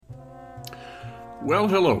Well,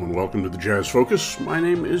 hello and welcome to the Jazz Focus. My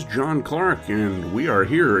name is John Clark, and we are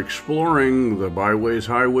here exploring the byways,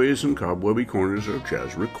 highways, and cobwebby corners of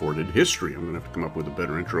jazz recorded history. I'm going to have to come up with a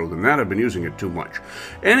better intro than that. I've been using it too much.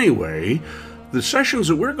 Anyway, the sessions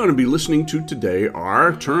that we're going to be listening to today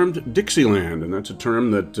are termed Dixieland, and that's a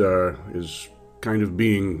term that is kind of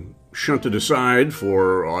being shunted aside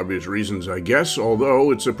for obvious reasons, I guess,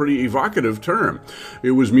 although it's a pretty evocative term.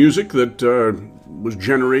 It was music that was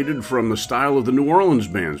generated from the style of the New Orleans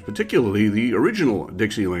bands, particularly the original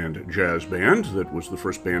Dixieland Jazz Band that was the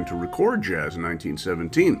first band to record jazz in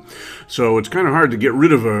 1917. So it's kind of hard to get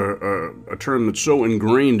rid of a term that's so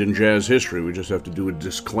ingrained in jazz history. We just have to do a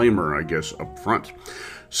disclaimer, I guess, up front.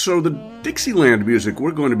 So the Dixieland music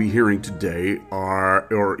we're going to be hearing today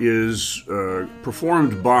is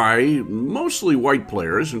performed by mostly white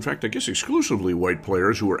players, in fact, I guess exclusively white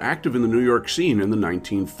players who were active in the New York scene in the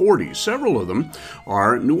 1940s. Several of them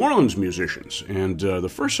are New Orleans musicians, and the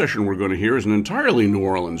first session we're going to hear is an entirely New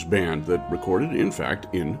Orleans band that recorded, in fact,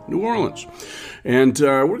 in New Orleans. And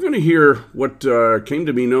we're going to hear what came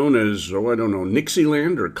to be known as,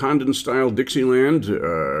 Nixieland or Condon-style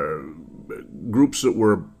Dixieland, groups that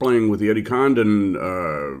were playing with the Eddie Condon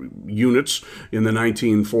units in the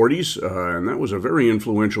 1940s, and that was a very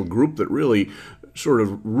influential group that really sort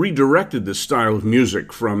of redirected the style of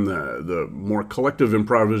music from the more collective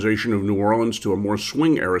improvisation of New Orleans to a more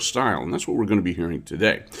swing-era style, and that's what we're going to be hearing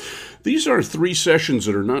today. These are three sessions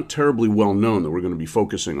that are not terribly well known that we're going to be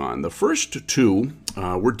focusing on. The first two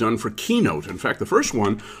were done for Keynote. In fact, the first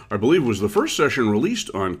one, I believe, was the first session released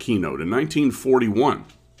on Keynote in 1941.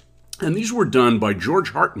 And these were done by George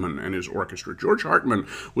Hartman and his orchestra. George Hartman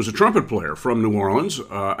was a trumpet player from New Orleans.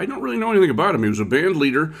 I don't really know anything about him. He was a band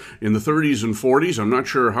leader in the 30s and 40s. I'm not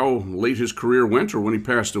sure how late his career went or when he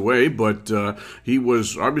passed away, but he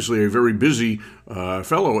was obviously a very busy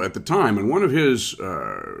fellow at the time. And one of his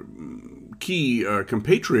key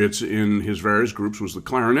compatriots in his various groups was the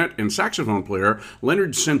clarinet and saxophone player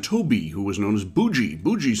Leonard Sentobi, who was known as Bougie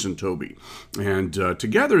Sentobi. And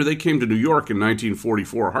together they came to New York in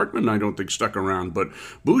 1944. Hartman, I don't think, stuck around, but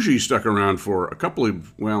Bougie stuck around for a couple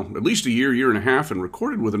of, at least a year and a half, and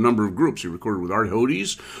recorded with a number of groups. He recorded with Art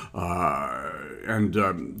Hodes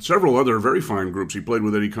and several other very fine groups. He played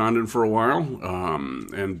with Eddie Condon for a while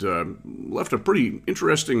and left a pretty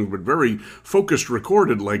interesting but very focused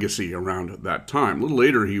recorded legacy around that time. A little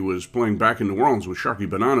later, he was playing back in New Orleans with Sharky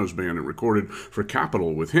Bonanno's band and recorded for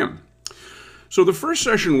Capitol with him. So the first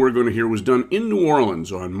session we're going to hear was done in New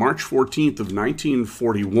Orleans on March 14th of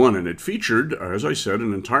 1941, and it featured, as I said,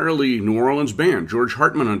 an entirely New Orleans band. George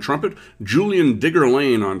Hartman on trumpet, Julian Digger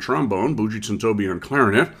Lane on trombone, Bougie Sentobi on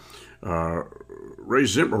clarinet,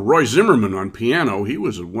 Roy Zimmerman on piano. He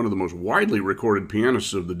was one of the most widely recorded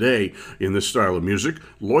pianists of the day in this style of music.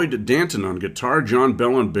 Lloyd Danton on guitar, John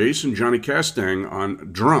Bell on bass, and Johnny Castang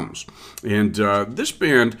on drums. And this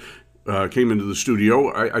band came into the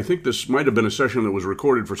studio. I think this might have been a session that was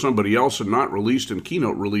recorded for somebody else and not released, and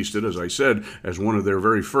Keynote released it, as I said, as one of their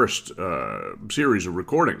very first series of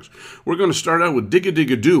recordings. We're going to start out with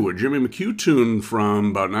Dig-a-Dig-a-Doo, a Jimmy McHugh tune from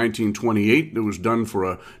about 1928. It was done for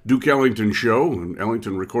a Duke Ellington show, and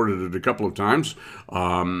Ellington recorded it a couple of times.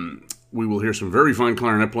 We will hear some very fine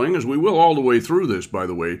clarinet playing, as we will all the way through this, by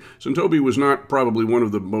the way. Sentobi was not probably one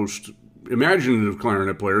of the most imaginative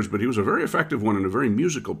clarinet players, but he was a very effective one and a very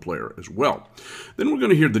musical player as well. Then we're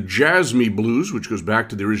going to hear the Jazz Me Blues, which goes back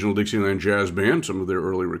to the original Dixieland Jazz Band, some of their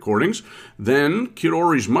early recordings. Then Kid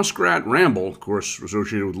Ory's Muskrat Ramble, of course,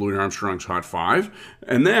 associated with Louis Armstrong's Hot Five.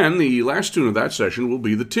 And then the last tune of that session will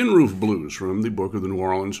be the Tin Roof Blues from the Book of the New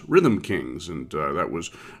Orleans Rhythm Kings. And that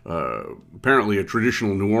was apparently a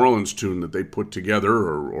traditional New Orleans tune that they put together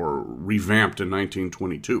or revamped in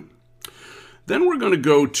 1922. Then we're going to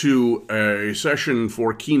go to a session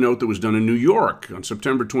for Keynote that was done in New York on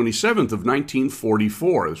September 27th of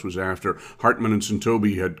 1944. This was after Hartman and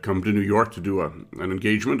Sentobi had come to New York to do an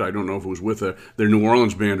engagement. I don't know if it was with their New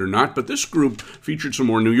Orleans band or not, but this group featured some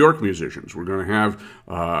more New York musicians. We're going to have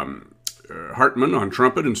Hartman on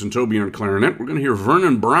trumpet and Sentobi on clarinet. We're going to hear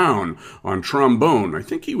Vernon Brown on trombone. I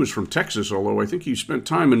think he was from Texas, although I think he spent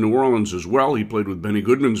time in New Orleans as well. He played with Benny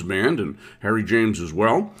Goodman's band and Harry James as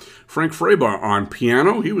well. Frank Freba on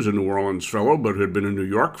piano. He was a New Orleans fellow, but had been in New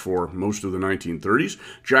York for most of the 1930s.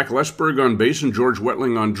 Jack Lesberg on bass and George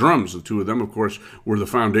Wetling on drums. The two of them, of course, were the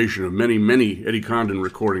foundation of many, many Eddie Condon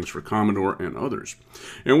recordings for Commodore and others.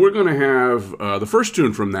 And we're going to have the first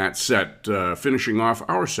tune from that set, finishing off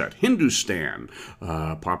our set, Hindustan,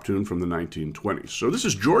 pop tune from the 1920s. So this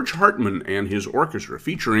is George Hartman and his orchestra,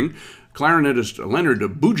 featuring clarinetist Leonard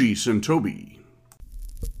Bougie Sentobi.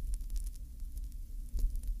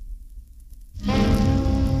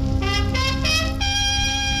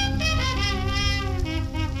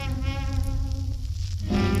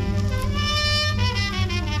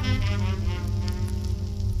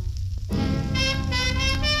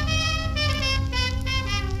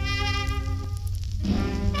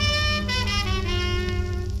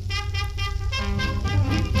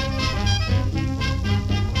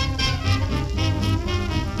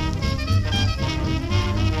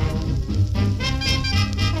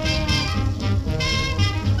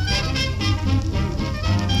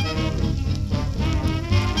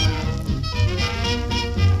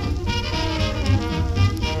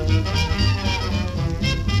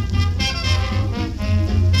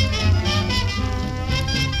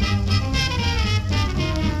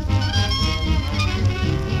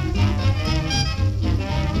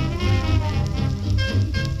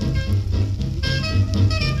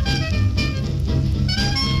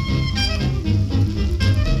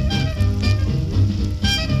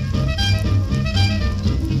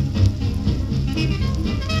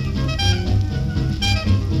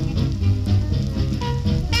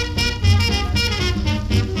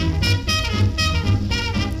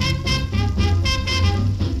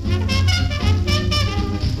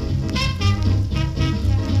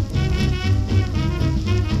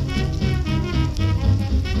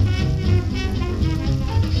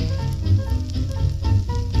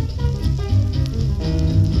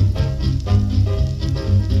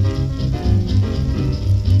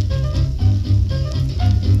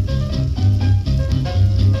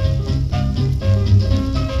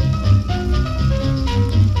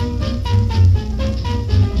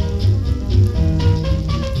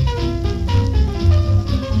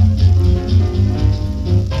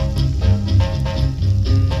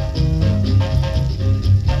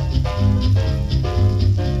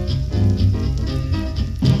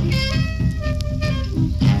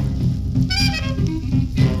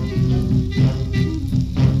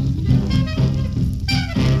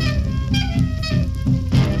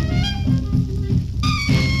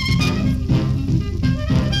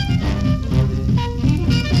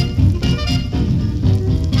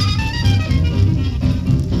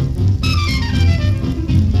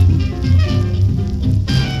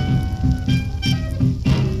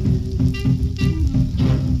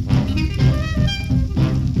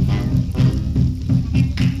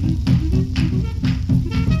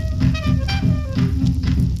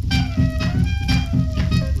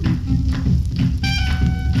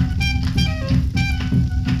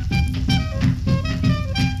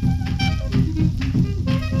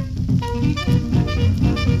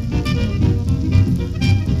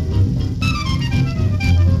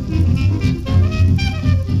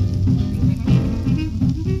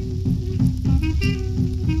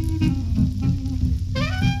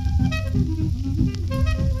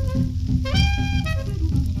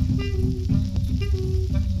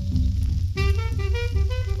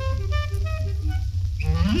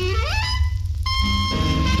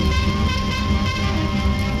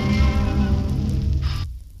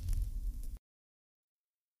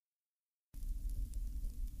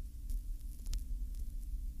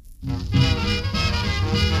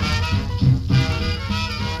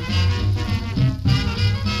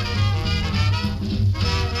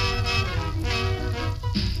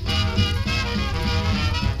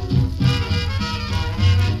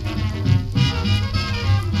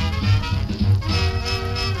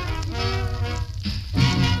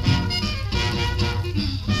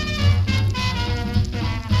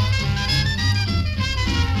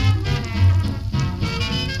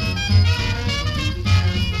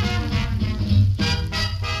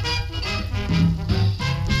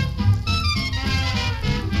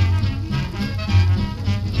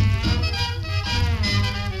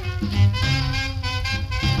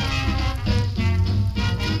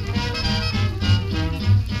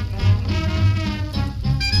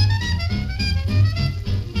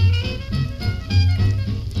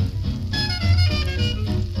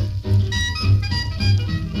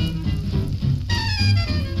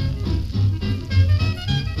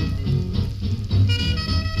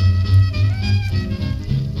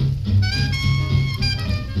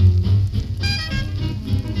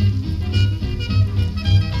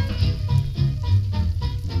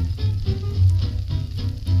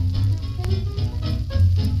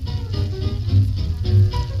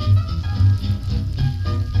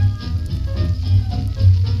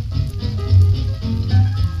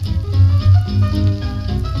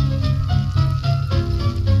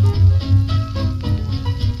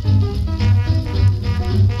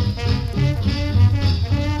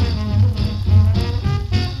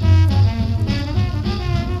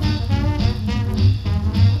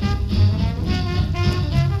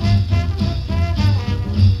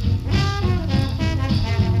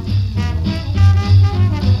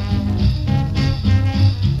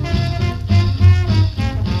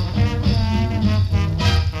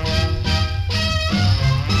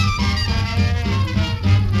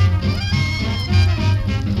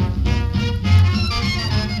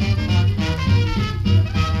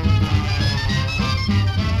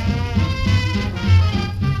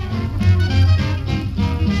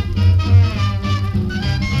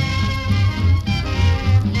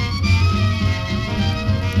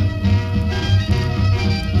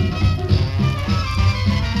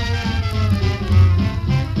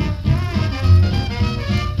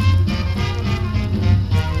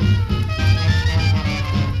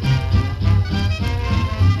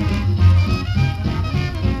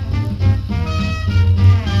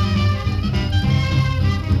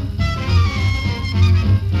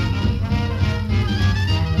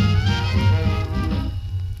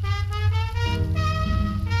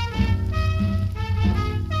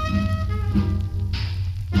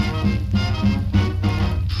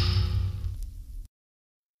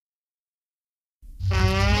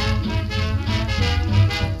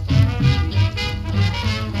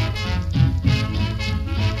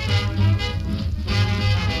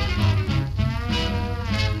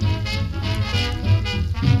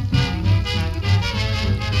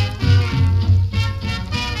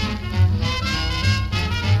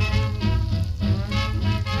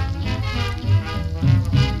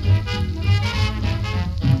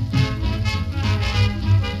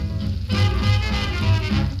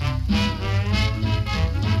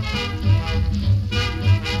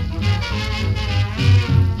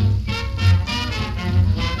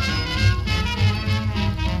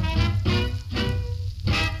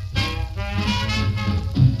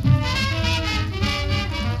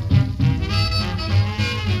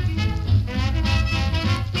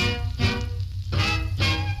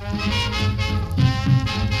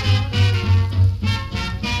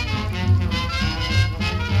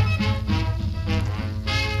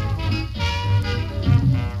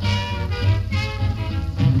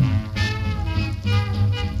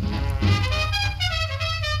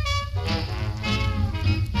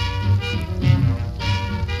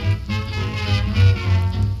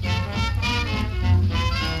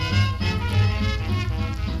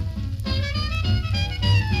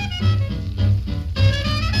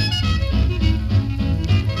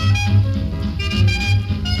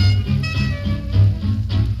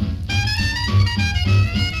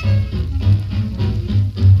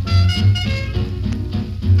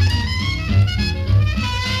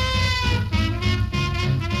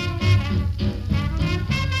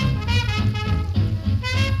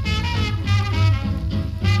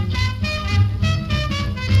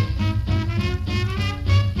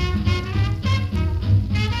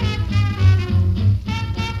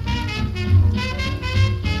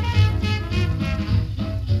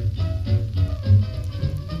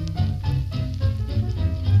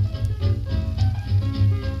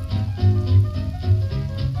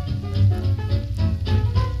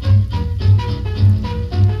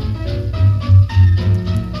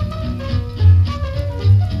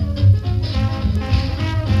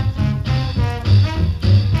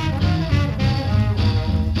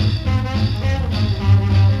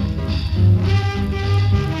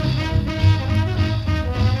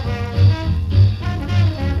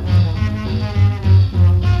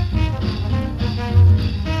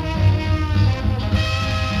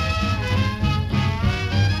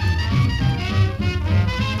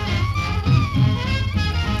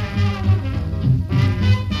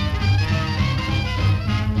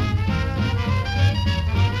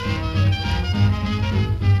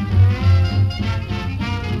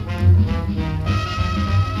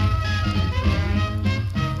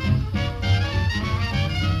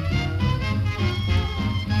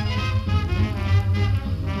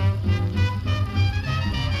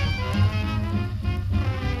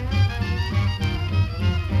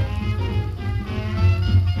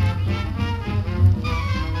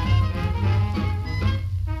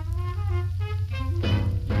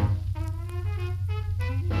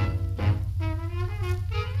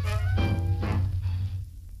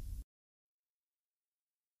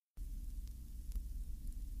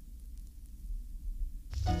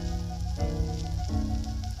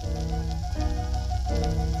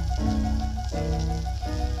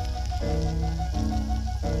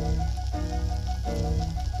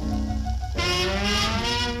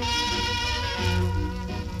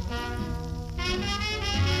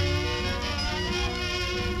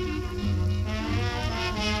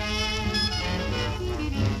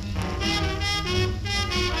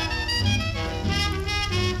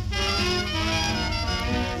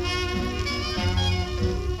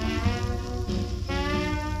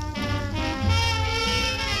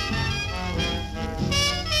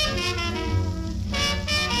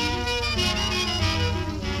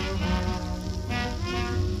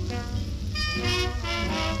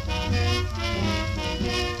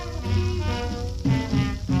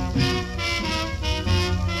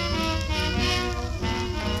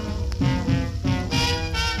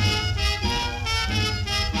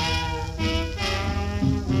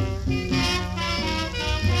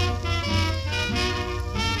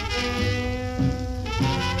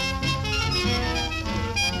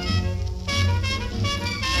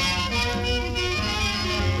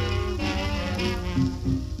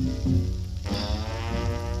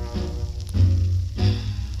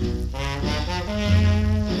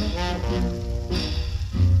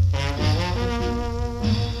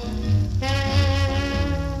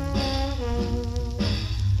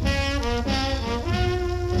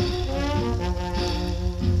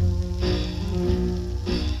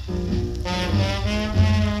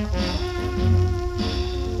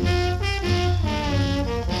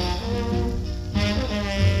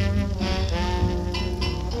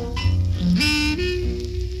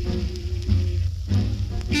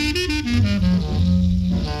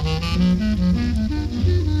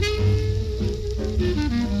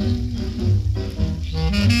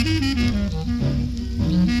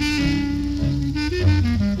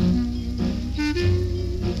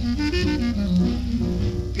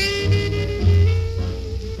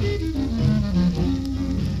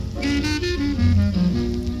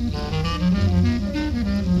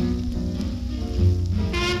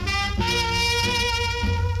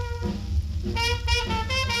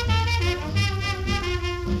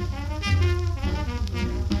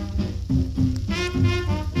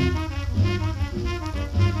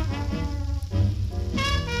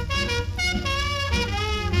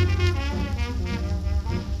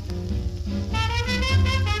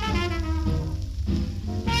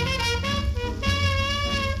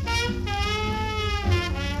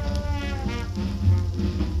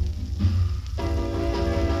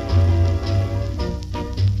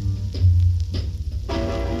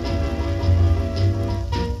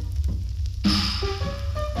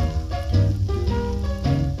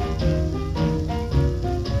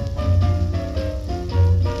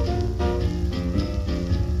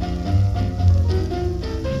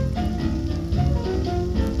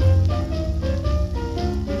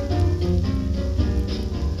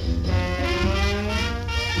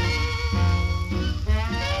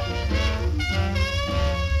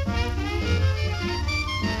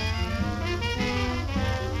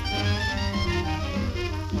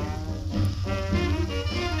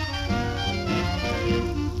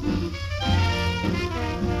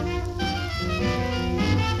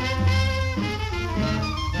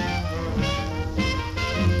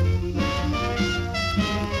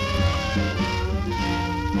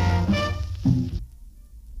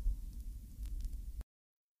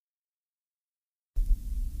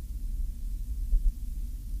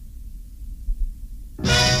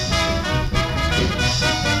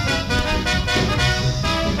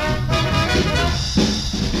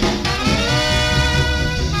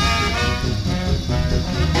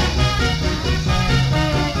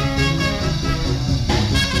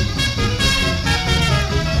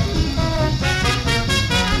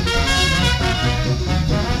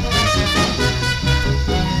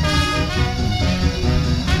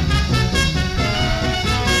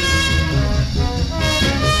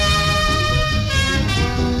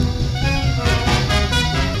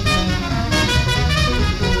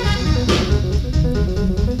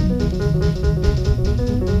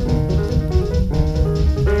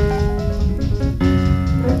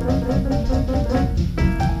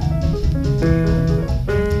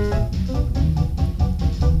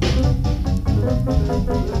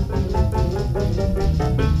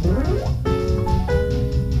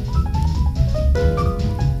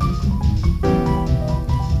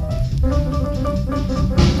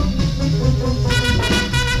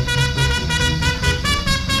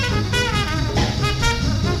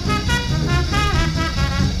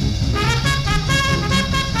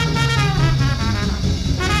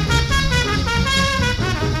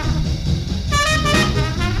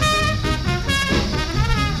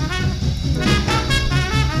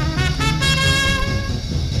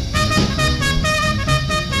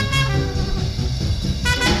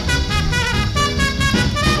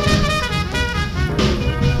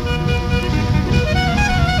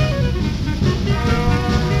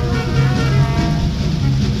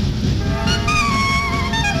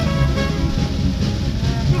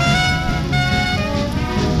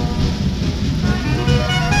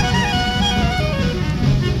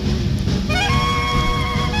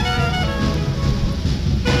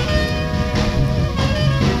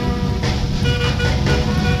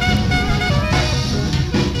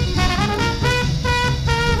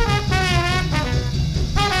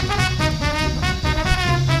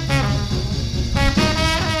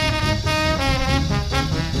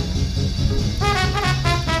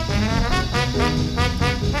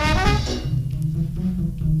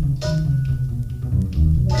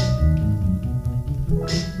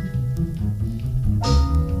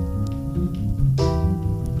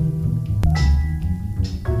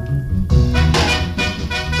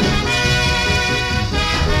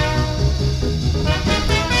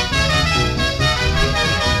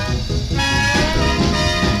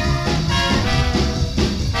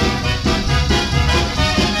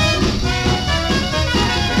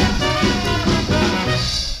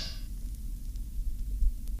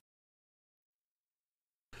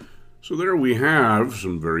 So there we have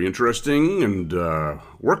some very interesting and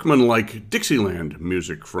workmanlike Dixieland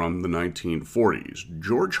music from the 1940s.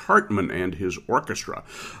 George Hartman and his orchestra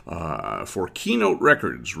for Keynote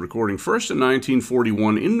Records, recording first in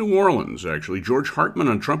 1941 in New Orleans, actually. George Hartman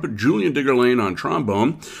on trumpet, Julian Digger Lane on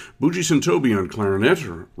trombone, Boogie Sintobi on clarinet,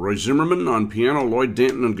 Roy Zimmerman on piano, Lloyd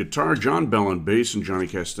Danton on guitar, John Bell on bass, and Johnny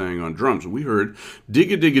Castang on drums. We heard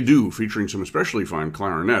Dig-a-Dig-a-Doo, featuring some especially fine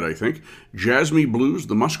clarinet, I think, Jazz-Me Blues,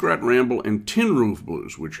 the Muskrat Ramble, and Tin Roof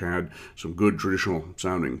Blues, which had some good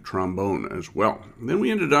traditional-sounding trombone as well. And then we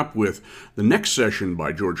ended up with the next session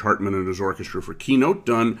by George Hartman and his orchestra for Keynote,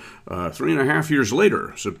 done 3.5 years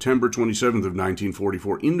later, September 27th of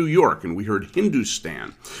 1944 in New York, and we heard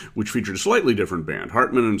Hindustan, which featured a slightly different band.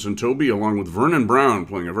 Hartman and Sintobi, along with Vernon Brown,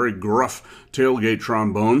 playing a very gruff tailgate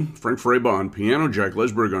trombone, Frank Freba on piano, Jack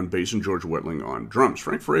Lesberg on bass, and George Wetling on drums.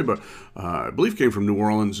 Frank Freba, I believe, came from New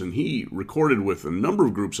Orleans, and he recorded with a number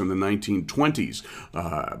of groups in the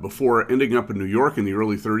 1920s before ending up in New York in the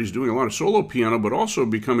early 30s, doing a lot of solo piano, but also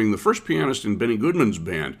becoming the first pianist in Benny Goodman's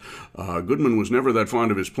band. Goodman was never that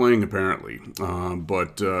fond of his playing, apparently,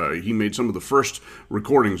 but he made some of the first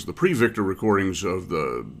recordings, the pre-Victor recordings of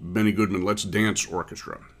the Benny Goodman Let's Dance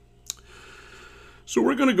Orchestra. So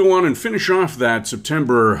we're going to go on and finish off that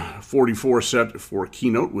September 44 set for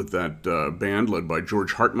Keynote with that band led by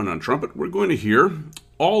George Hartman on trumpet. We're going to hear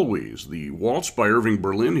Always, the waltz by Irving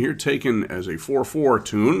Berlin, here taken as a 4/4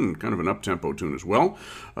 tune, kind of an up-tempo tune as well.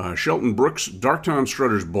 Shelton Brooks' Darktown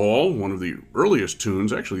Strutter's Ball, one of the earliest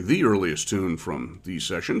tunes, actually the earliest tune from these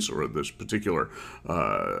sessions, or this particular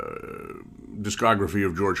discography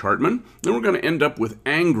of George Hartman. Then we're going to end up with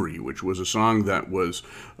Angry, which was a song that was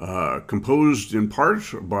composed in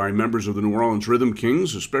part by members of the New Orleans Rhythm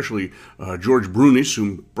Kings, especially George Brunis,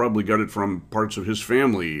 who probably got it from parts of his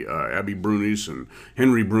family, Abby Brunis and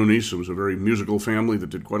Henry Brunis. It was a very musical family that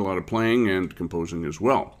did quite a lot of playing and composing as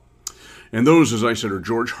well. And those, as I said, are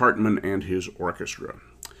George Hartman and his orchestra.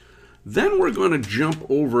 Then we're going to jump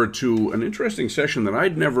over to an interesting session that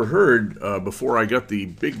I'd never heard before I got the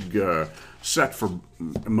big set for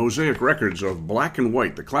Mosaic Records of Black and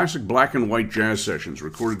White, the classic black and white jazz sessions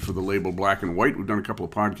recorded for the label Black and White. We've done a couple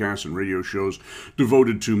of podcasts and radio shows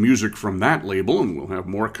devoted to music from that label, and we'll have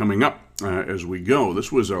more coming up as we go.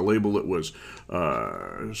 This was a label that was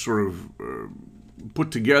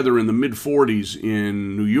put together in the mid-40s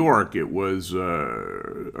in New York. It was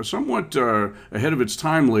a somewhat ahead of its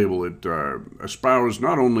time label. It espoused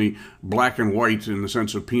not only black and white in the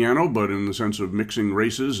sense of piano, but in the sense of mixing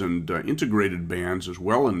races and integrated bands as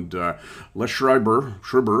well. And Les Schreiber,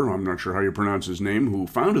 I'm not sure how you pronounce his name, who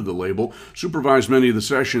founded the label, supervised many of the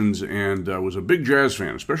sessions and was a big jazz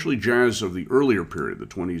fan, especially jazz of the earlier period, the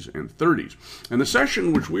 20s and 30s. And the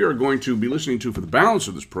session which we are going to be listening to for the balance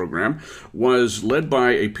of this program was led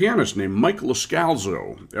by a pianist named Mike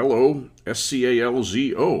Loscalzo,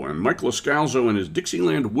 Loscalzo, and Mike Loscalzo and his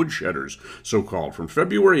Dixieland Woodshedders, so-called, from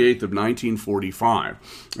February 8th of 1945.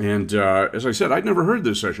 And as I said, I'd never heard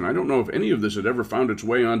this session. I don't know if any of this had ever found its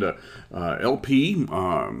way onto LP,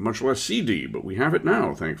 much less CD, but we have it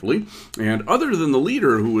now, thankfully. And other than the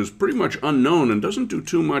leader, who is pretty much unknown and doesn't do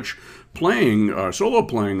too much solo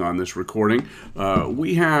playing on this recording,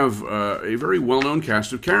 we have a very well-known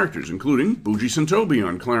cast of characters, including Boogie Sintobi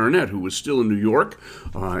on clarinet, who was still in New York,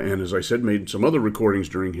 and as I said, made some other recordings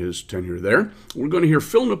during his tenure there. We're going to hear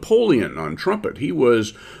Phil Napoleon on trumpet. He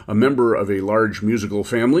was a member of a large musical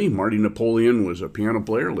family. Marty Napoleon was a piano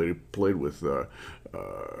player, later played with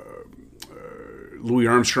Louis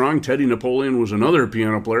Armstrong. Teddy Napoleon was another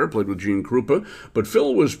piano player, played with Gene Krupa, but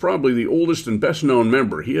Phil was probably the oldest and best-known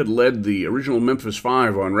member. He had led the original Memphis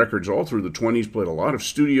Five on records all through the 20s, played a lot of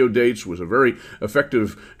studio dates, was a very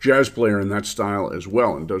effective jazz player in that style as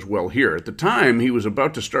well, and does well here. At the time, he was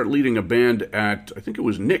about to start leading a band at, I think it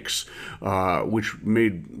was Nick's, which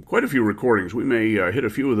made quite a few recordings. We may hit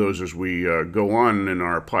a few of those as we go on in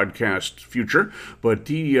our podcast future, but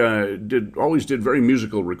he always did very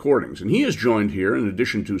musical recordings, and he is joined here, in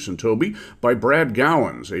addition to Sintobi, by Brad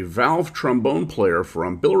Gowans, a valve trombone player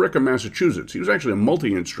from Billerica, Massachusetts. He was actually a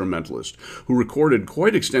multi-instrumentalist who recorded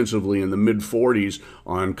quite extensively in the mid-40s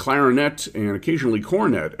on clarinet and occasionally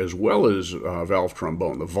cornet, as well as valve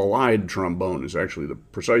trombone. The Valide trombone is actually the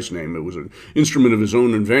precise name. It was an instrument of his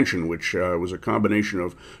own invention, which was a combination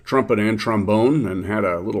of trumpet and trombone, and had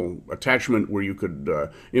a little attachment where you could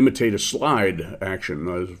imitate a slide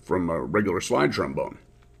action from a regular slide trombone.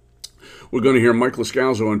 We're going to hear Mike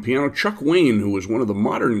Loscalzo on piano, Chuck Wayne, who was one of the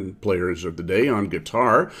modern players of the day, on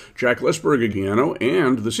guitar, Jack Lesberg at piano,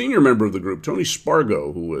 and the senior member of the group, Tony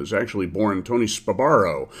Spargo, who was actually born Tony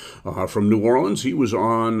Spabaro from New Orleans. He was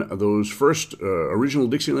on those first original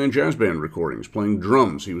Dixieland Jazz Band recordings, playing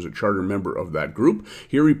drums. He was a charter member of that group.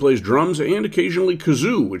 Here he plays drums and occasionally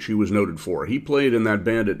kazoo, which he was noted for. He played in that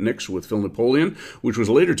band at Nick's with Phil Napoleon, which was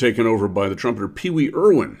later taken over by the trumpeter Pee Wee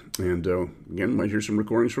Irwin. And again, might hear some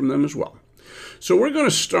recordings from them as well. So we're going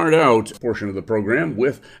to start out a portion of the program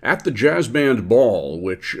with At the Jazz Band Ball,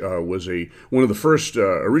 which was one of the first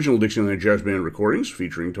original Dixieland Jazz Band recordings,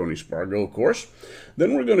 featuring Tony Spargo, of course.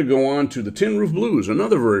 Then we're going to go on to the Tin Roof Blues,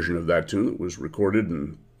 another version of that tune that was recorded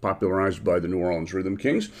and popularized by the New Orleans Rhythm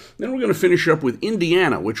Kings. Then we're going to finish up with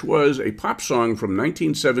Indiana, which was a pop song from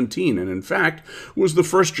 1917, and in fact was the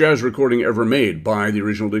first jazz recording ever made by the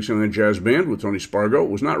original Dixieland Jazz Band with Tony Spargo. It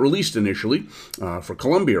was not released initially for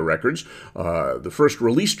Columbia Records. The first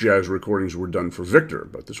released jazz recordings were done for Victor,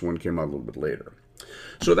 but this one came out a little bit later.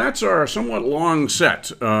 So that's our somewhat long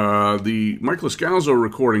set. The Mike Loscalzo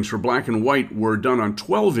recordings for Black and White were done on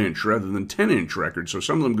 12-inch rather than 10-inch records, so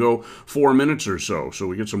some of them go 4 minutes or so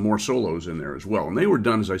we get some more solos in there as well. And they were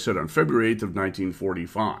done, as I said, on February 8th of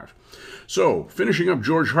 1945. So, finishing up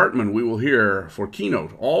George Hartman, we will hear for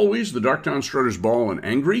keynote, always, the Darktown Strutters Ball and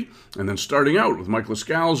Angry, and then starting out with Mike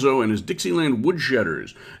Loscalzo and his Dixieland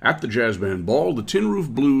Woodshedders, At the Jazz Band Ball, the Tin Roof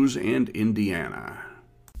Blues, and Indiana.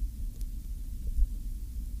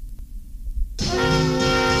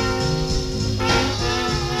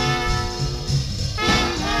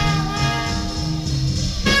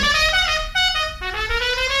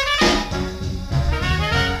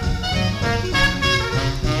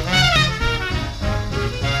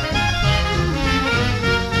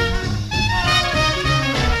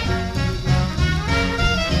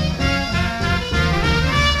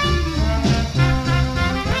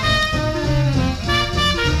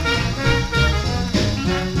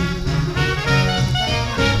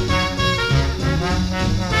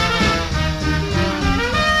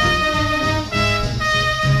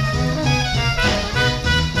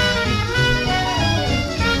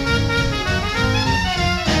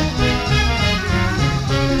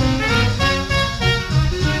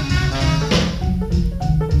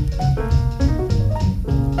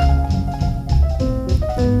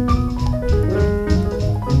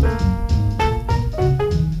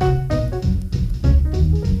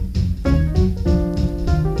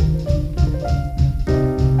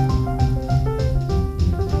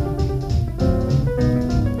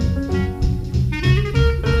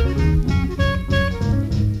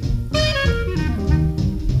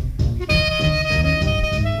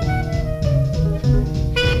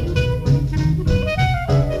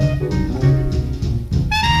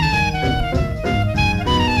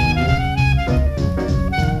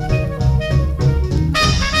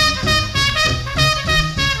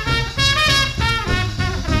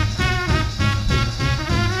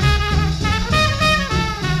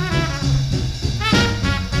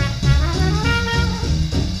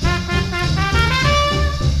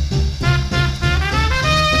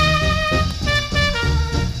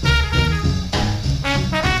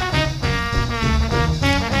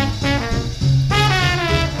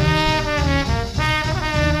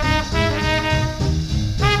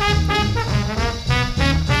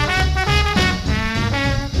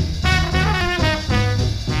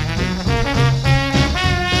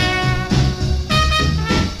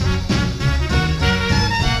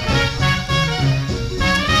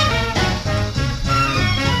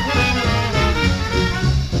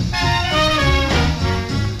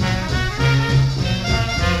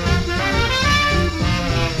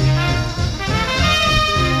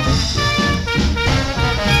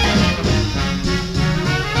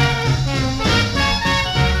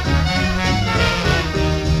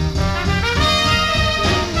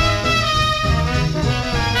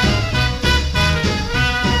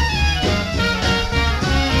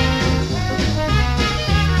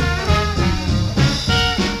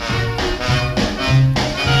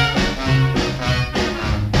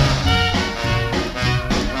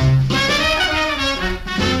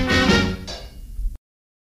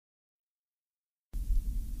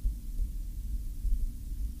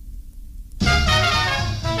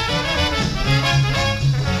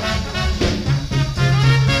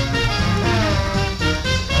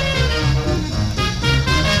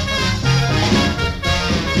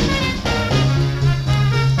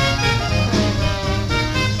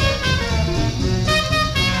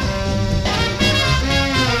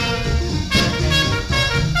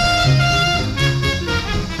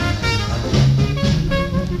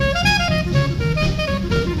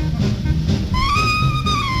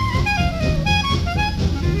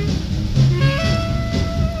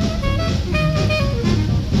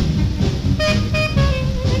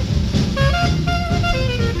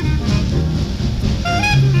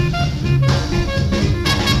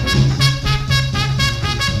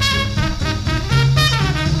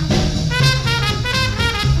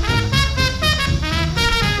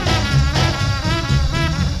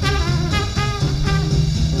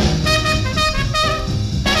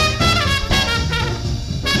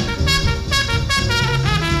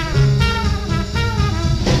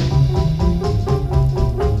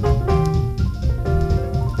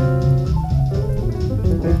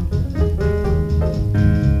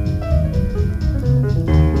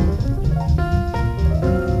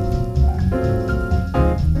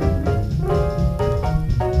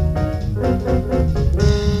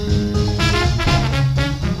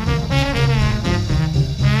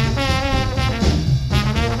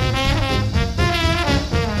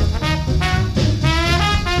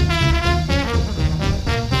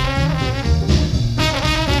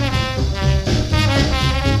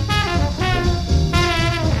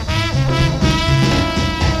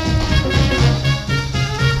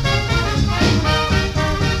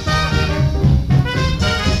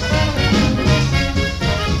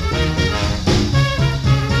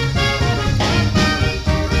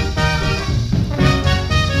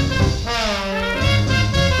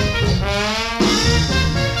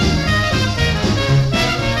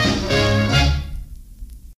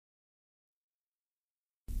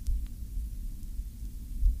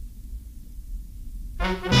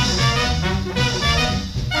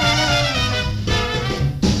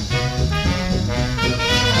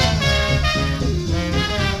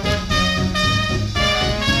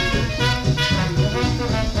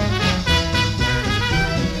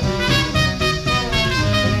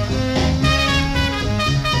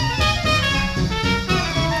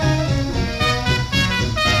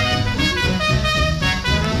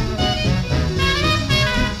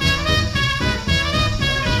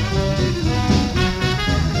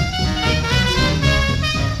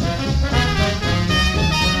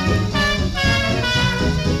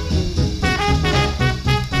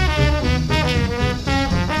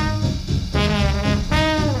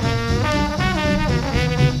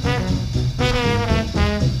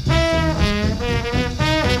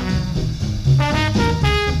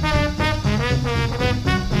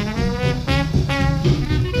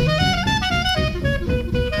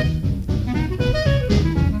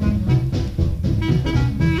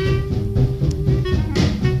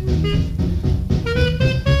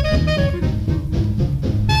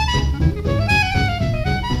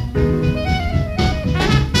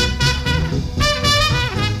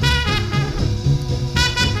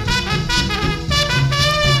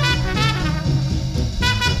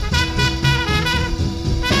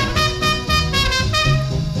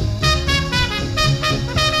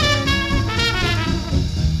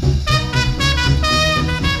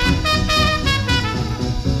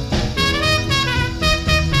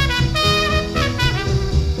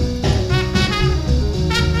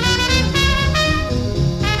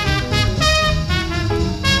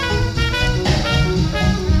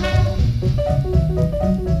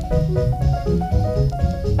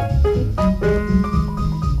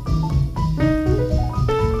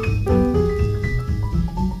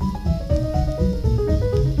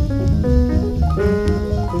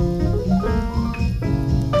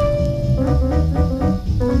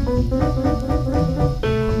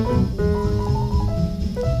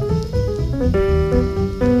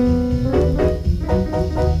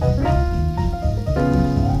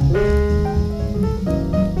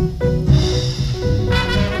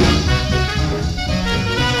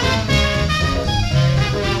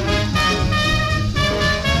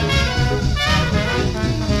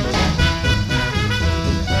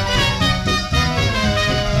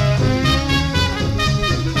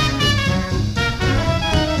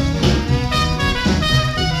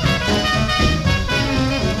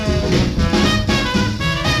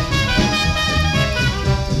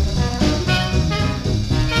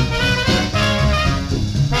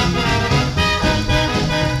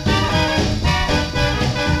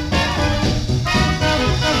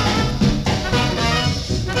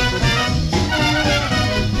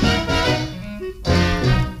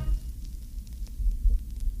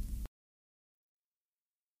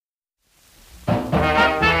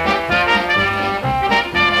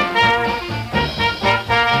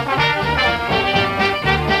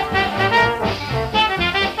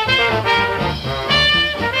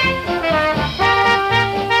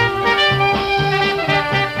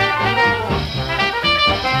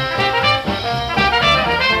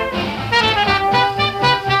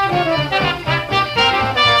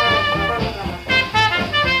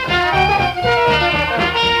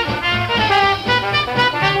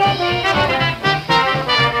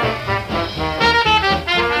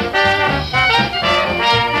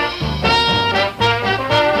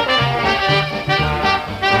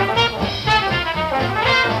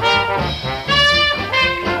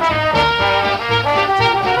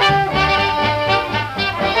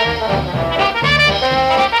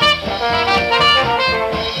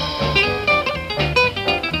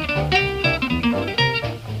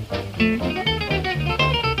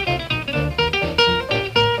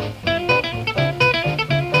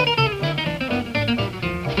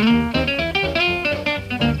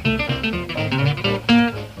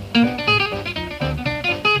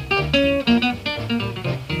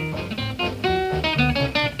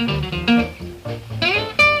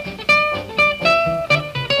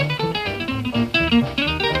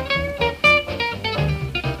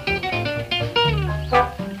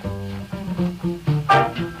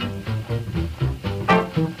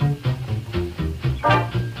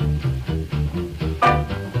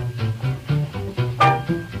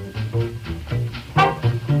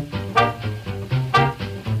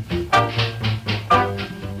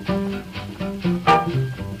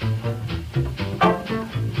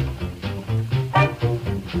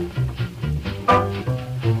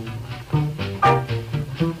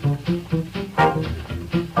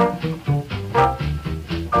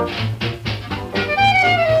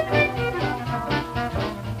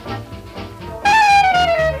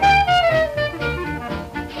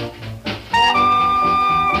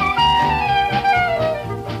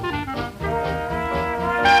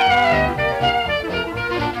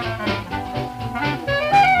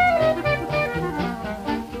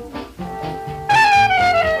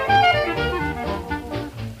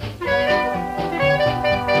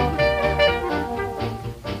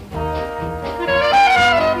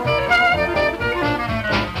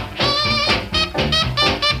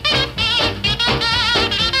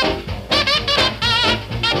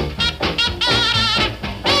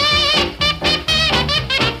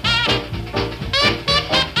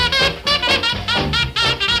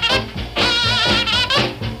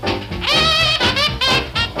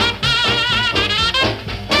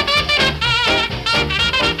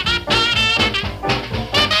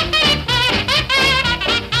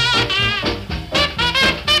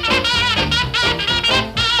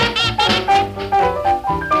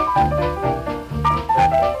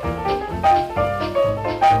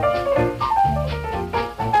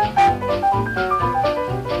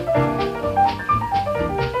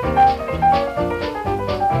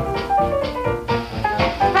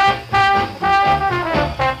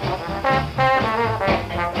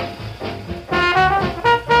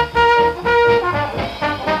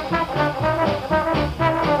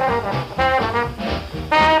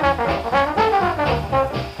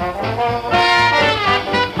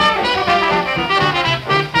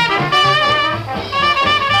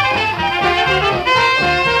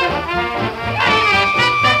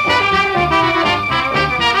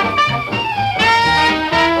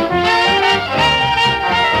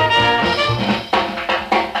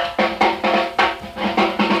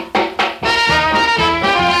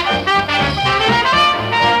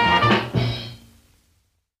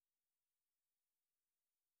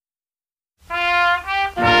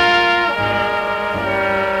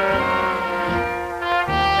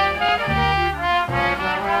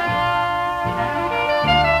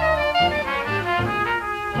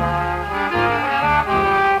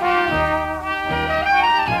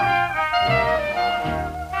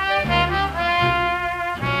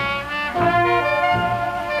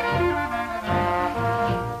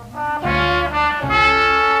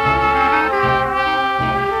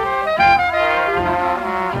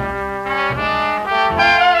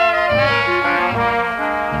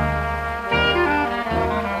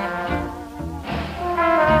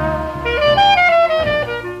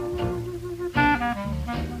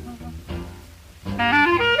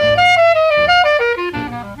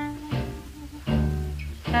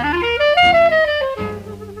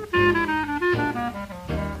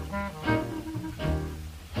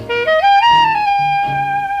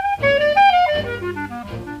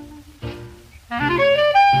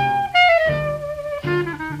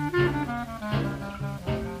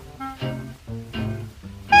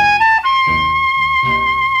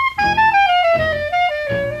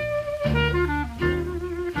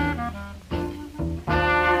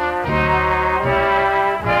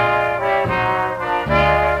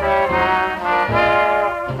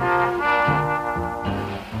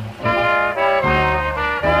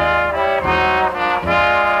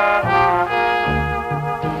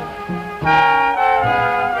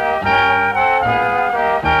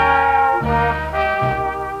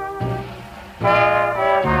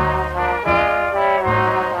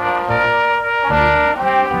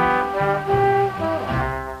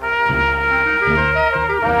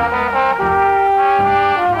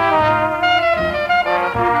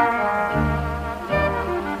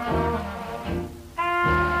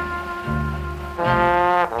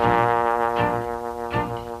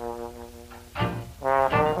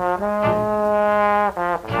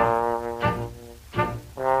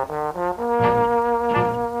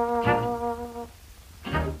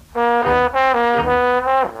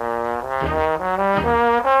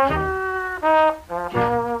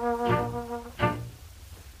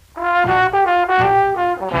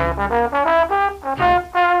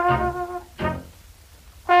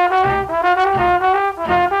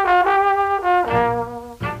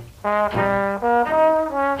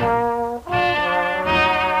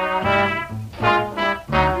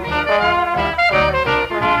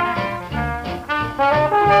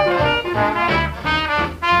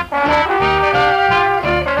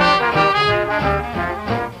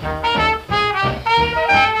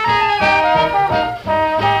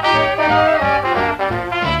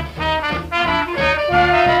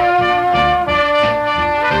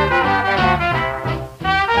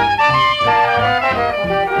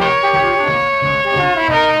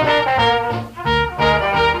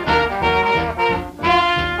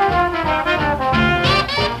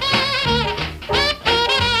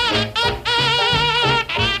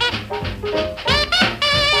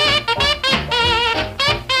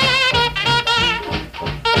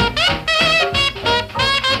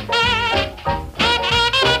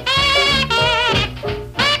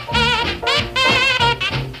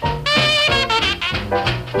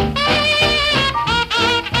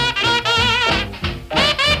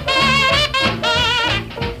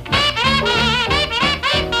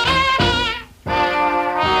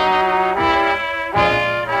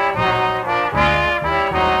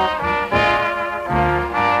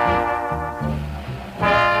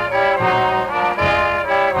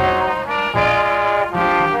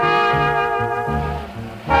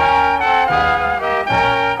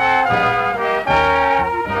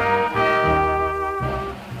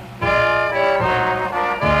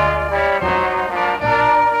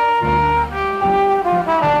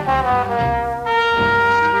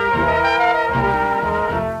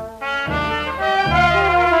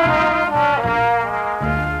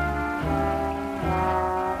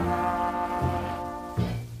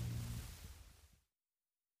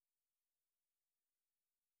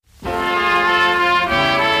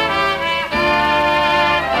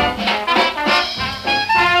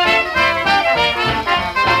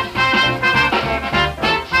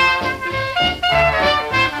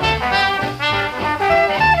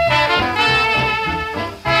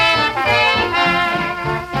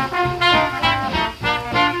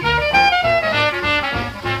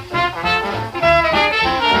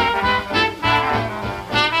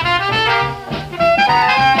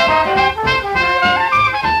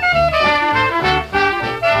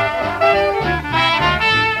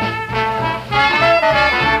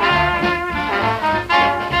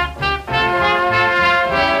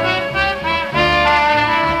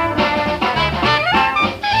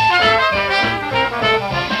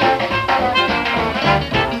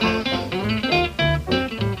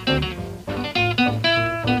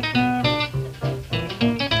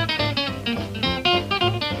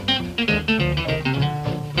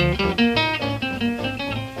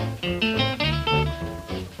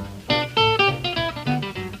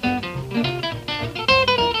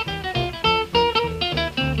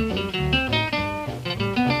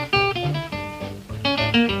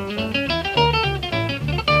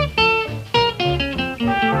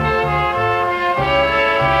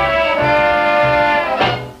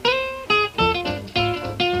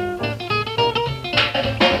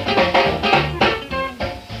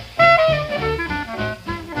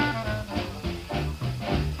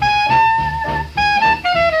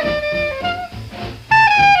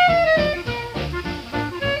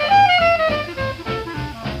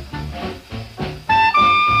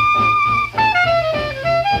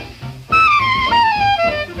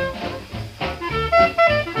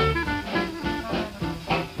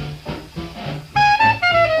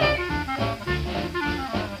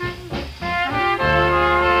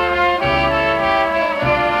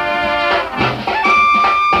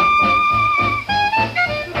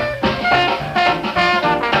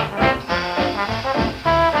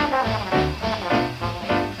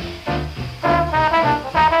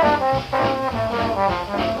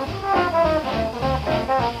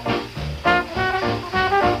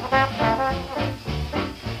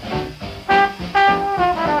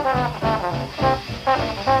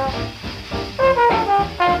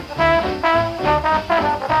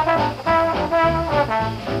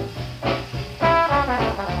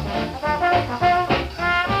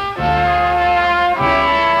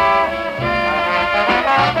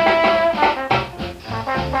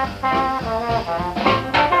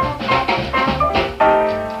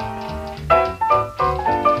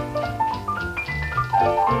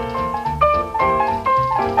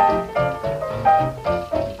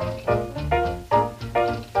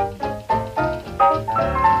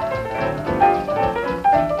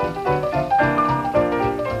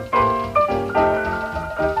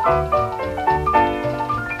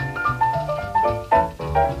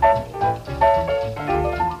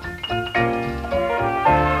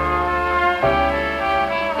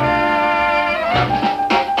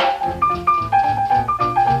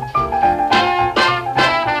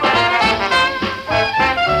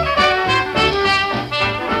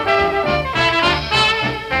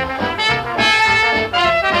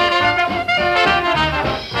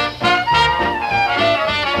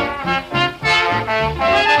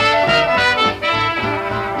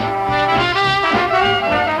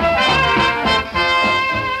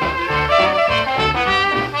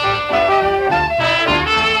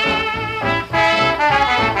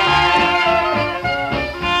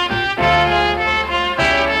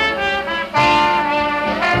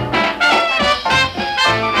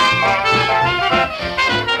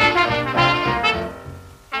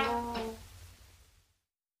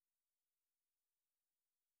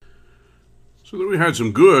 So then we had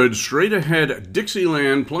some good straight-ahead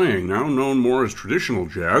Dixieland playing, now known more as traditional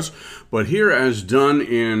jazz, but here as done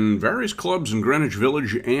in various clubs in Greenwich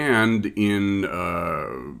Village and in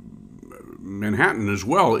Manhattan as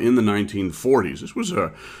well in the 1940s. This was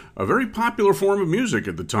a very popular form of music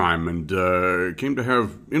at the time and came to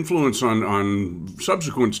have influence on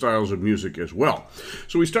subsequent styles of music as well.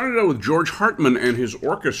 So we started out with George Hartman and his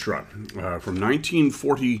orchestra from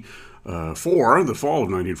 1944, the fall of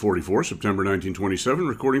 1944, September 1927,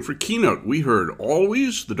 recording for Keynote. We heard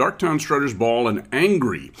Always, the Darktown Strutters Ball, and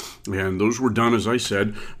Angry. And those were done, as I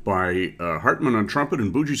said, by Hartman on trumpet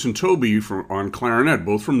and Boogey Sintobi on clarinet,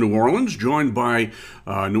 both from New Orleans, joined by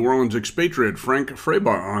New Orleans expatriate Frank Freba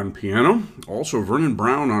on piano, also Vernon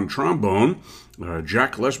Brown on trombone,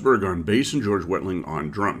 Jack Lesberg on bass, and George Wetling on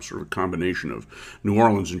drums, sort of a combination of New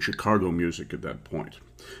Orleans and Chicago music at that point.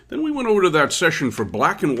 Then we went over to that session for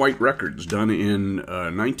Black and White Records done in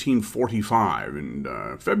 1945,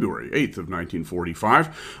 in February 8th of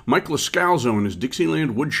 1945. Mike Loscalzo and his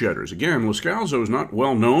Dixieland Woodshedders. Again, Loscalzo is not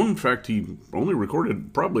well known. In fact, he only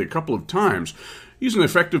recorded probably a couple of times. He's an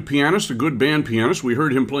effective pianist, a good band pianist. We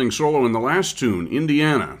heard him playing solo in the last tune,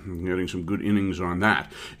 Indiana, getting some good innings on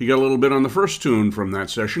that. He got a little bit on the first tune from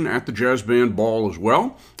that session at the Jazz Band Ball as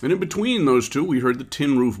well. And in between those two, we heard the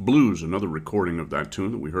Tin Roof Blues, another recording of that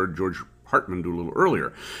tune that we heard George Hartman do a little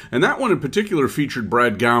earlier. And that one in particular featured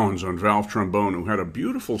Brad Gowans on valve trombone, who had a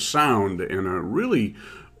beautiful sound and a really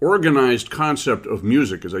organized concept of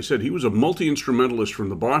music. As I said, he was a multi-instrumentalist from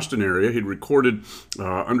the Boston area. He'd recorded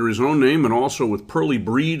under his own name and also with Pearlie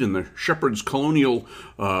Breed and the Shepherd's Colonial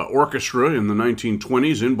Orchestra in the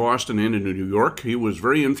 1920s in Boston and in New York. He was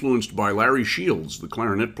very influenced by Larry Shields, the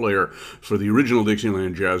clarinet player for the original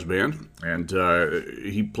Dixieland Jazz Band. And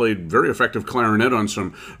he played very effective clarinet on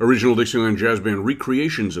some original Dixieland Jazz Band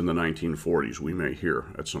recreations in the 1940s, we may hear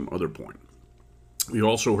at some other point. We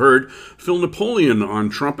also heard Phil Napoleon on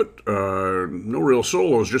trumpet, no real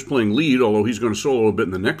solos, just playing lead, although he's going to solo a bit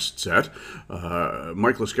in the next set.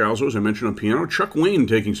 Mike Loscalzo, as I mentioned, on piano. Chuck Wayne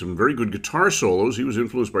taking some very good guitar solos. He was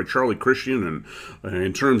influenced by Charlie Christian, and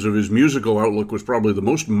in terms of his musical outlook, was probably the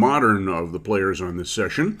most modern of the players on this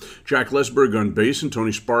session. Jack Lesberg on bass and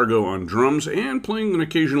Tony Spargo on drums, and playing an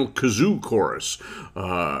occasional kazoo chorus.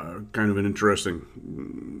 Kind of an interesting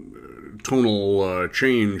tonal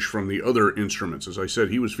change from the other instruments. As I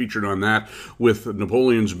said, he was featured on that with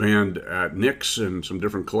Napoleon's band at Nick's and some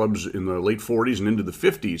different clubs in the late 40s and into the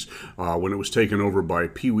 50s when it was taken over by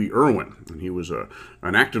Pee Wee Irwin. And he was an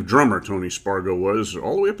active drummer, Tony Spargo was,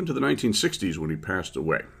 all the way up into the 1960s when he passed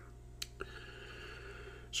away.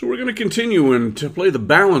 So we're going to continue and to play the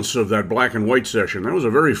balance of that black and white session. That was a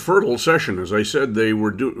very fertile session. As I said, they were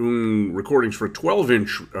doing recordings for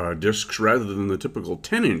 12-inch discs rather than the typical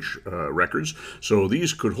 10-inch records. So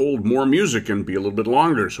these could hold more music and be a little bit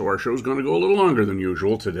longer. So our show's going to go a little longer than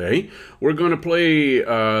usual today. We're going to play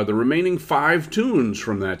the remaining 5 tunes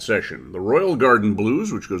from that session. The Royal Garden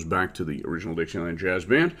Blues, which goes back to the original Dixieland Jazz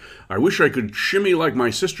Band. I Wish I Could Shimmy Like My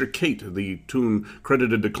Sister Kate, the tune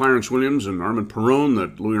credited to Clarence Williams and Armand Perron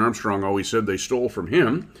that Louis Armstrong always said they stole from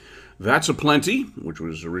him. That's a Plenty, which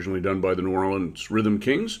was originally done by the New Orleans Rhythm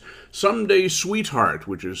Kings. Someday Sweetheart,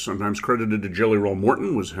 which is sometimes credited to Jelly Roll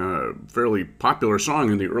Morton, was a fairly popular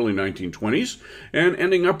song in the early 1920s. And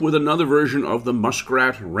ending up with another version of the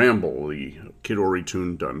Muskrat Ramble, the Kid Ory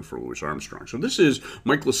tune done for Louis Armstrong. So this is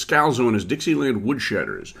Mike Loscalzo and his Dixieland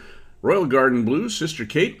Woodshedders. Royal Garden Blues, Sister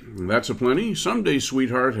Kate, That's a Plenty, Someday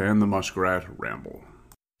Sweetheart, and the Muskrat Ramble.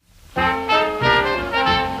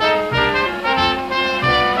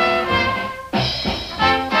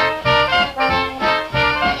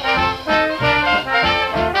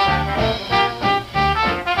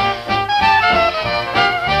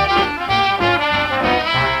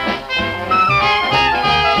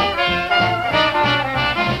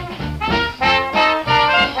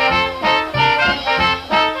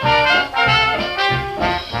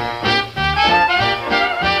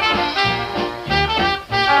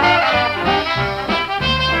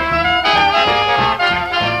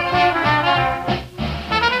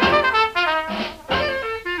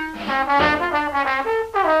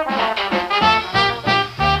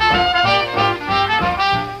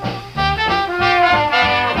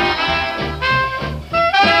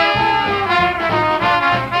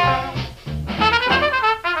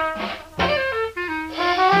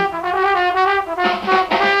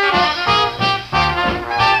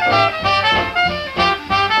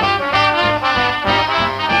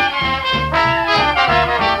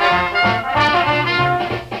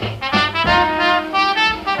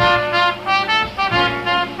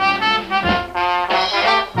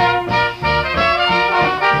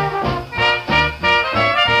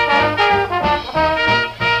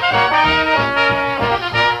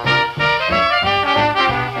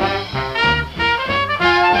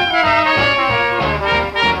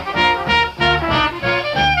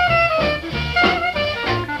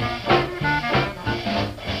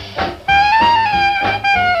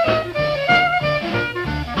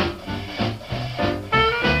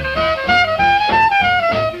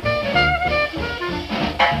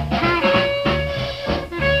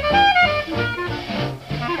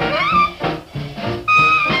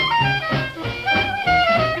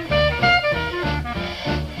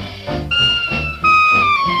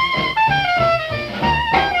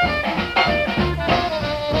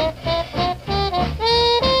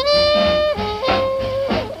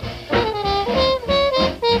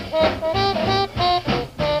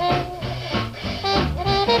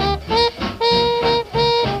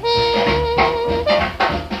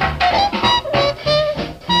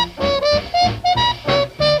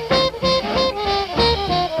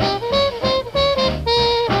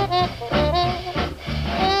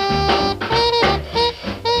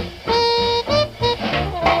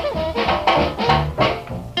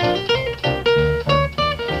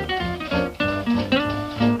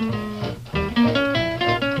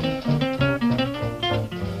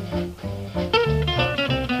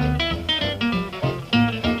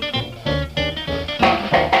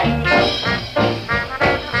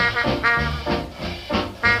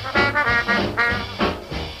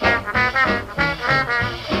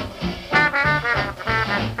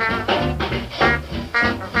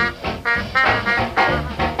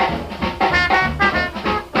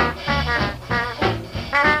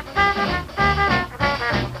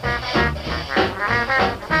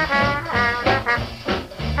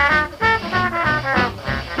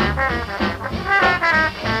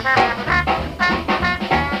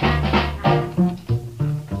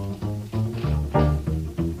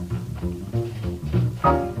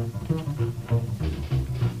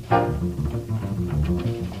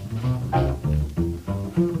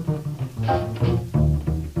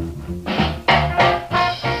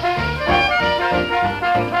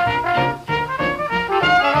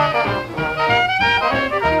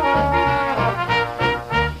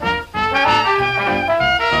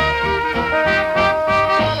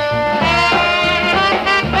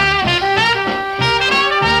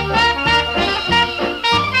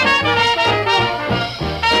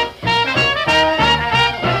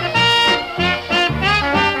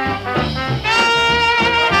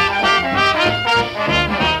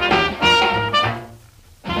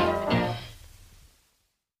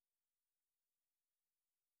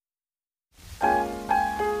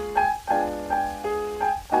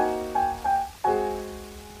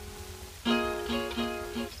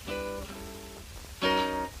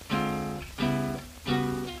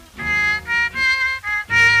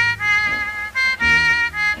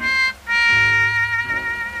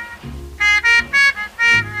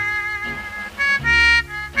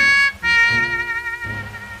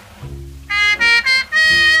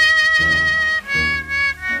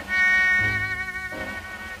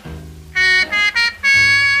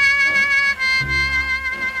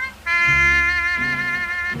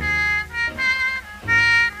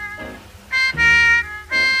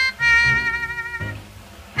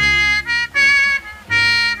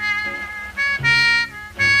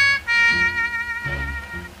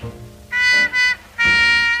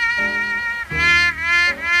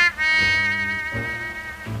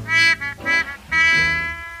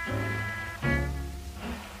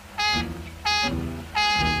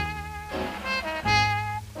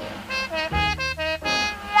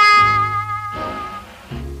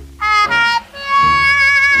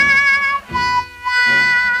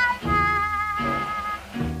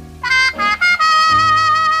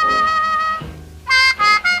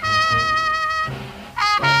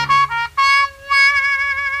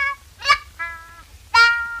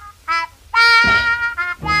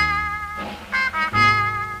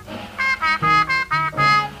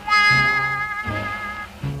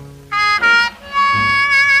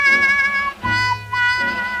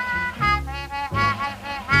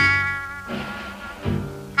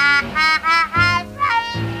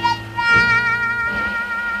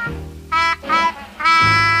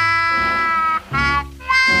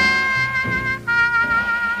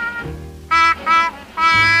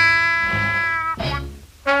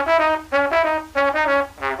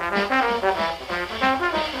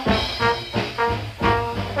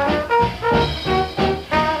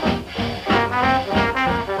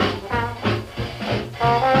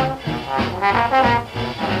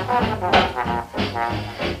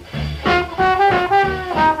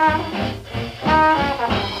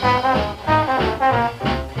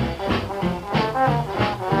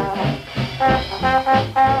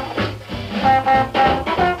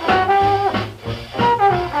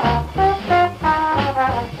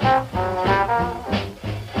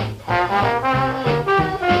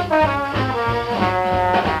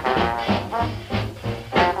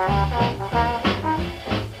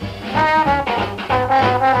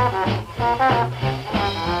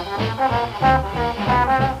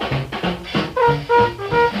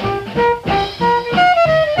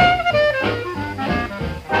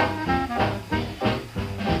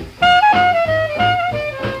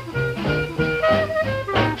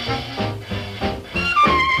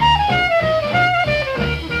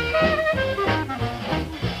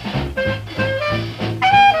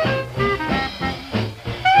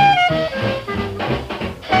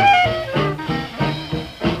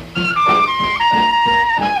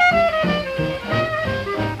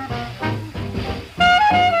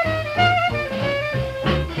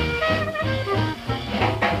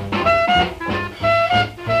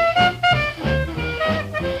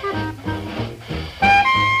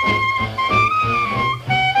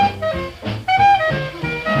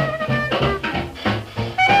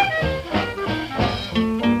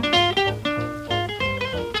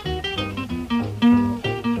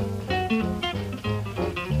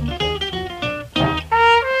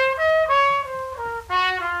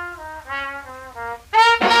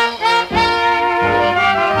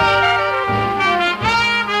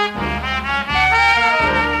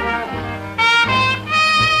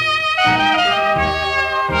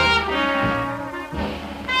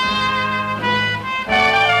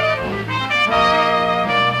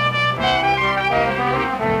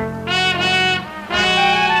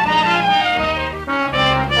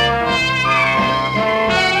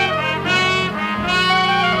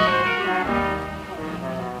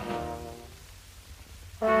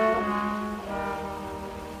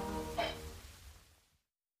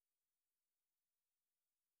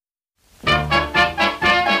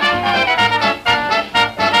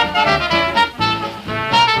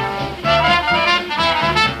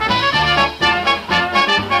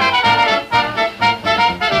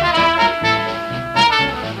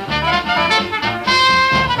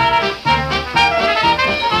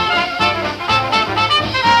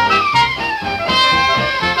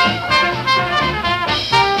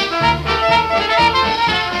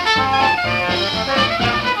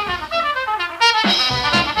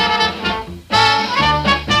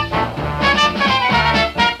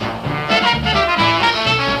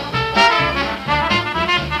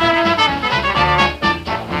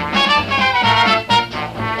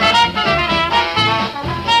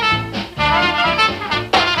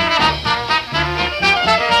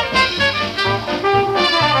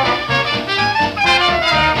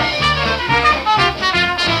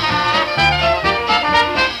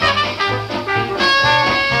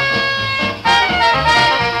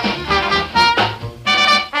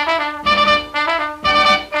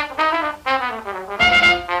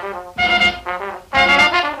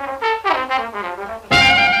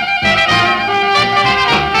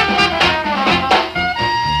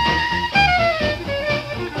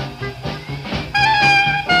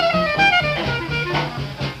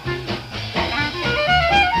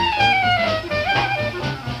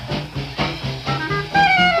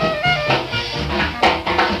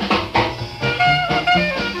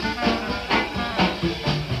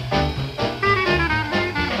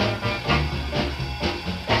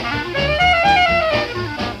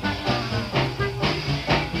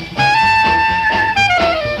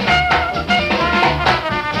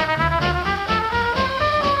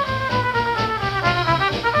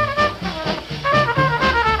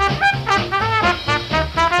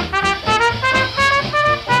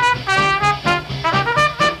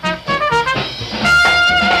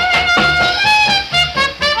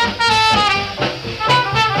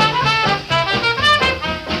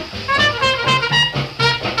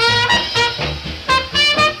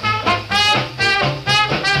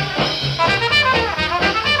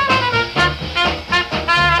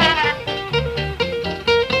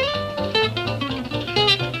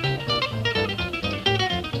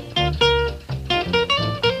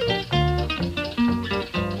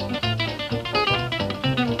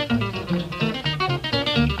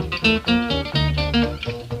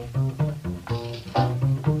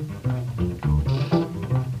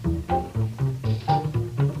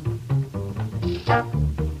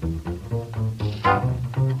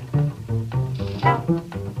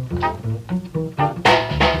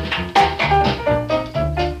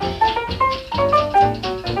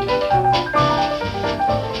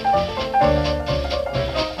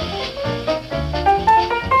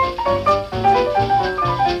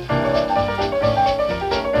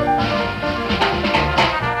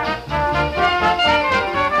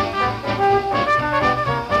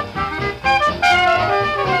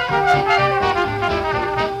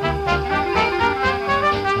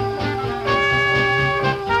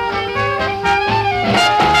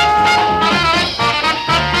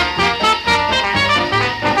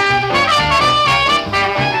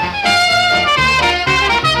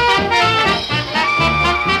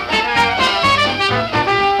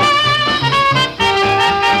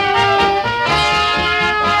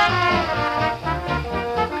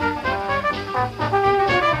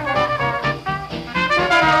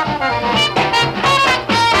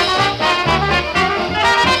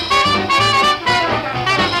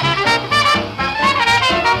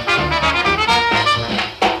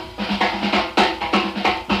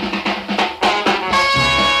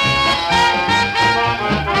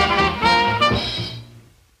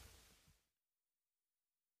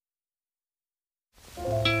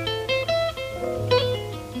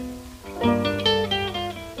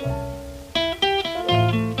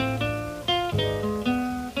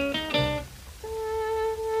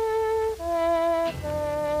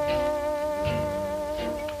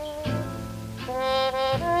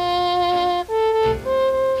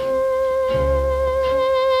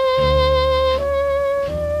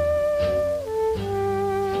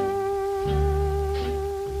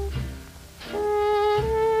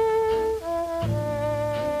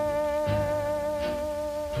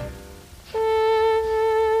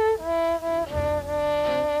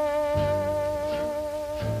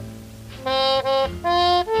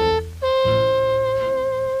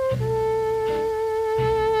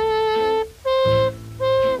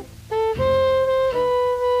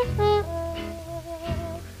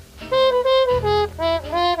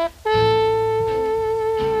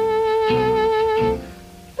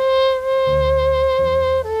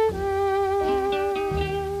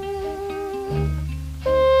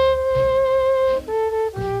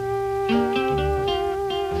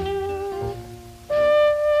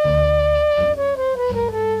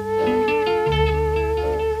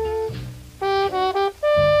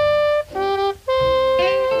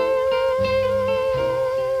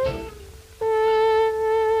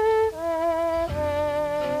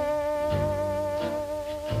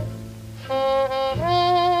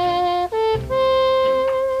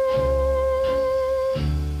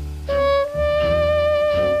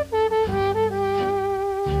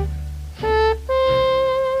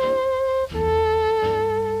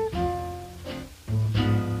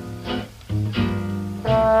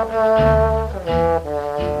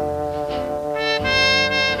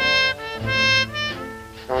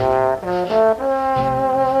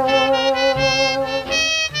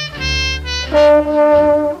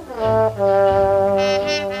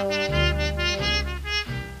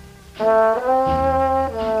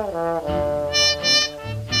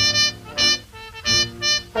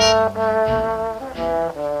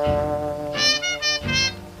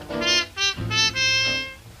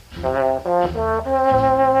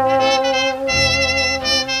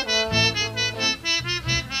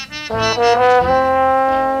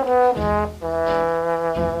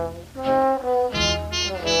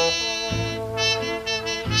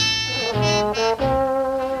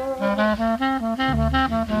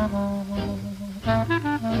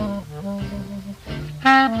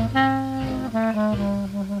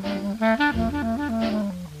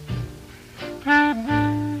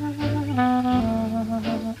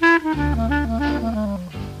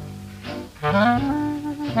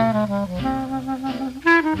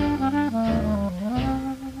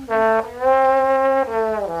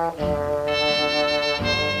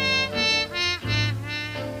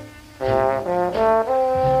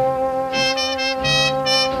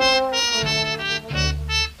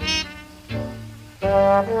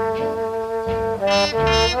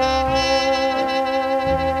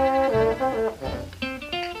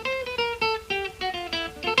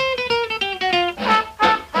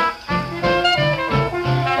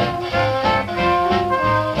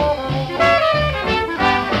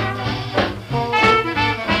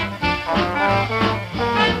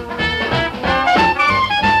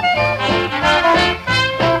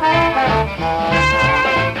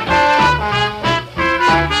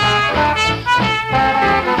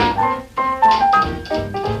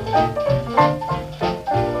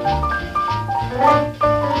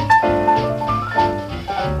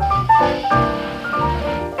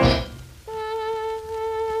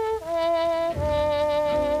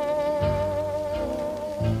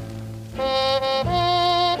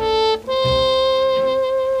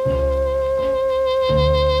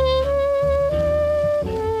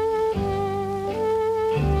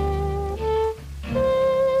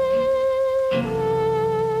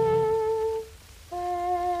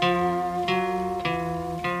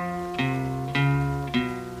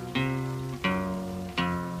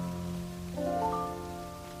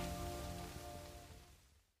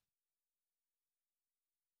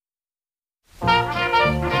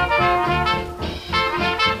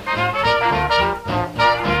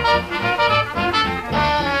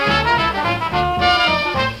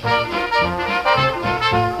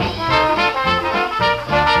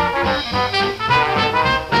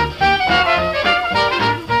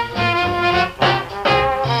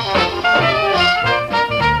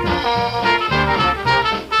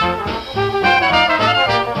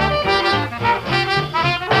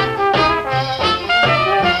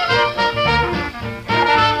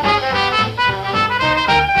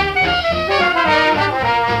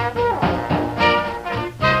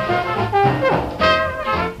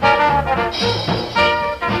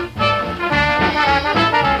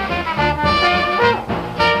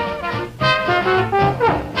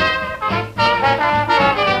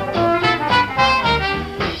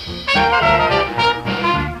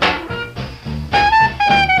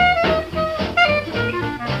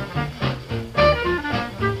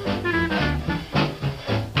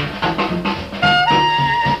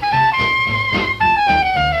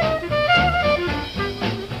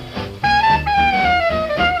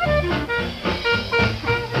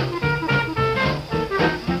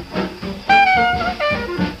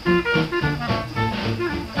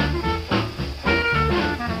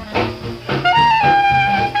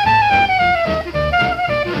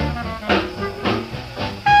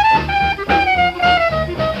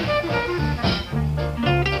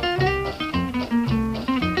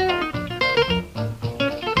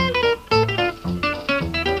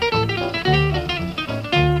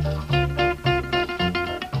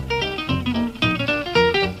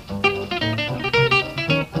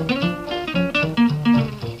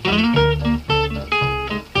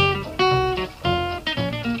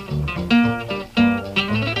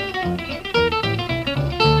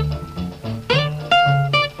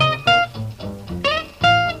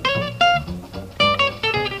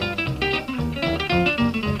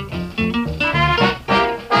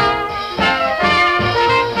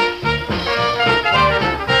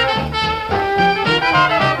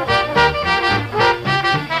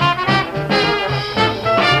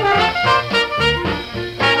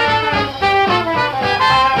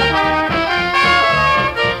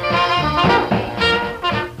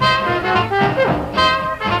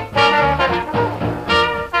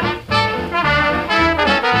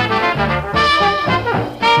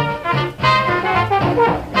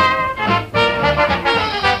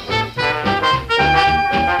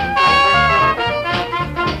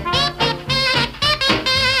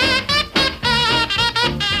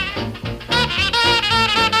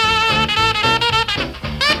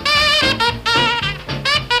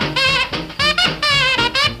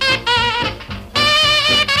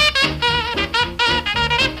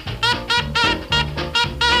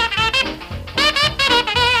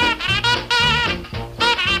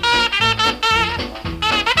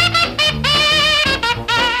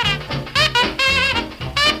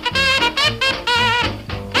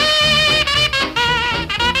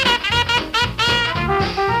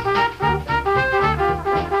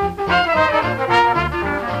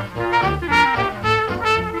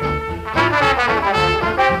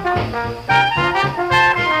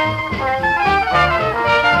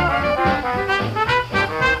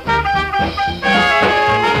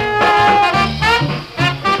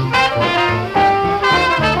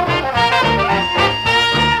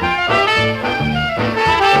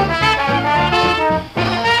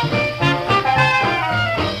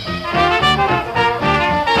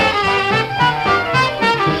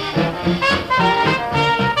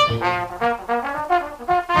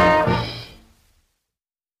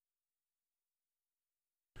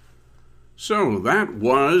 So that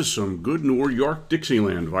was some good New York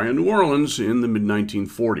Dixieland via New Orleans in the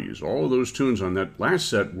mid-1940s. All of those tunes on that last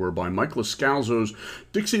set were by Mike Loscalzo's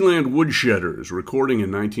Dixieland Woodshedders, recording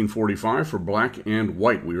in 1945 for Black and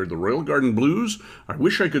White. We heard the Royal Garden Blues, I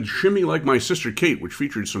Wish I Could Shimmy Like My Sister Kate, which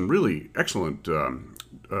featured some really excellent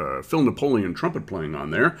Phil Napoleon trumpet playing on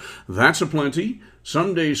there. That's Aplenty,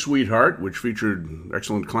 Someday Sweetheart, which featured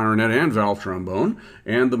excellent clarinet and valve trombone,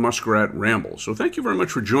 and the Muskrat Ramble. So thank you very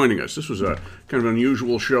much for joining us. This was a kind of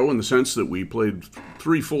unusual show in the sense that we played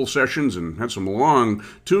 3 full sessions and had some long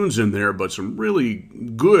tunes in there, but some really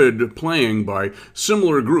good playing by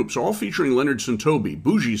similar groups, all featuring Leonard Santobi,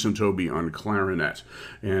 Bougie Santobi on clarinet.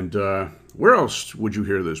 And where else would you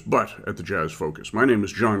hear this but at the Jazz Focus? My name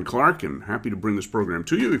is John Clark, and happy to bring this program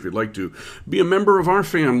to you. If you'd like to be a member of our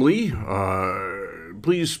family,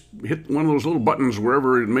 please hit one of those little buttons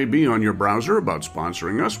wherever it may be on your browser about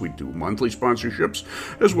sponsoring us. We do monthly sponsorships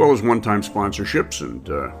as well as one-time sponsorships, and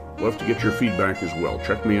love to get your feedback as well.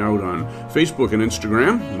 Check me out on Facebook and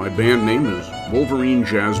Instagram. My band name is Wolverine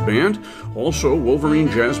Jazz Band. Also,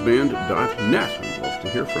 wolverinejazzband.net. I'd love to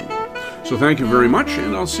hear from you. So thank you very much,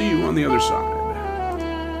 and I'll see you on the other side.